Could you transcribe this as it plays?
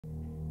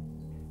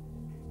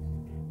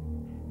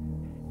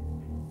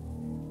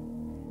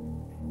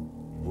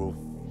wolf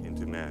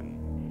into man,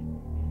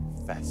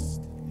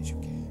 fast as you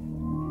can.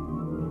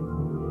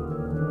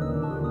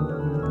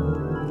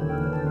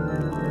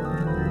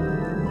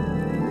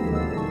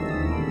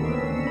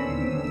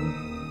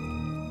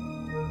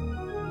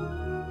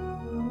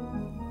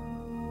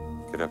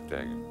 Get up,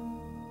 Dagger.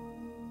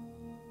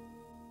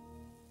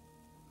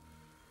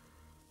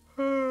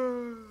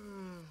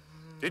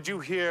 Did you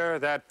hear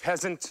that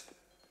peasant,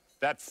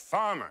 that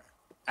farmer,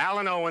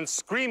 Alan Owen,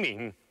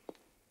 screaming,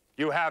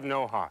 "You have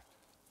no heart"?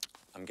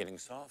 I'm getting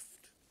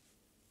soft.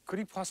 Could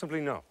he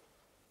possibly know?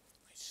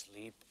 I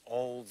sleep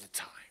all the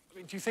time. I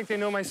mean, do you think they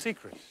know my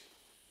secrets?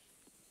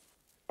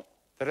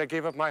 That I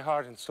gave up my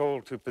heart and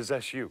soul to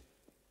possess you,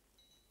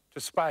 to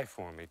spy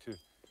for me, to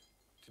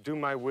do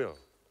my will,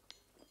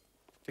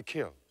 to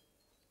kill.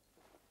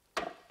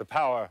 The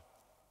power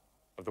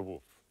of the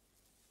wolf.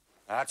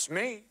 That's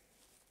me.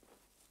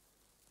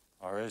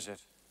 Or is it?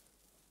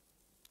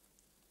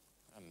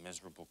 What a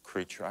miserable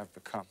creature I've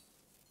become.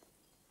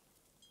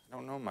 I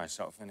don't know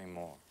myself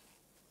anymore.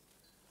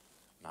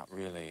 I'm not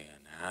really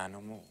an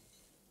animal.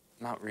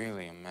 I'm not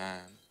really a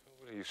man.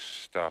 Will you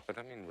stop it?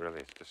 I mean, really,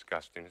 it's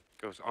disgusting. It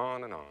goes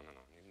on and on and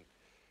on. You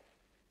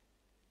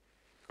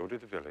go to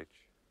the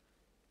village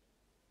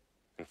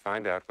and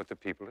find out what the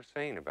people are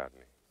saying about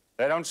me.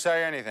 They don't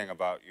say anything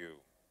about you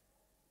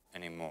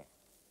anymore.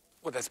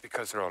 Well, that's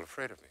because they're all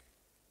afraid of me.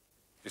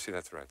 You see,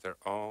 that's right.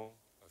 They're all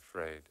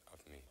afraid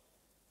of me.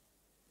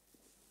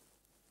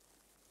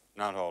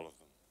 Not all of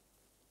them.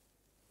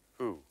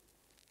 Who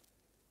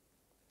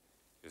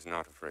is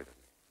not afraid of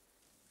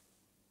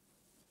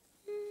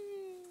me?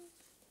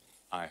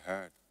 I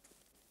heard.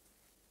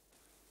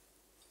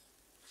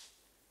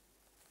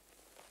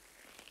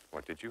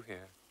 What did you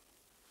hear?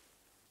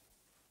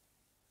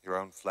 Your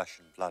own flesh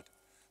and blood,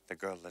 the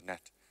girl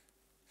Lynette,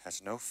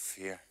 has no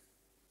fear.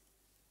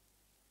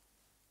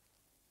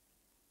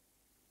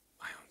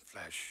 My own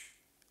flesh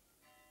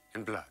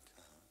and blood.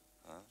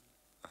 Oh,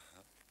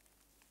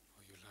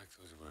 you like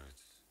those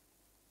words.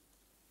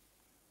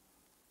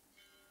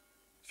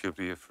 She'll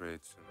be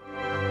afraid soon.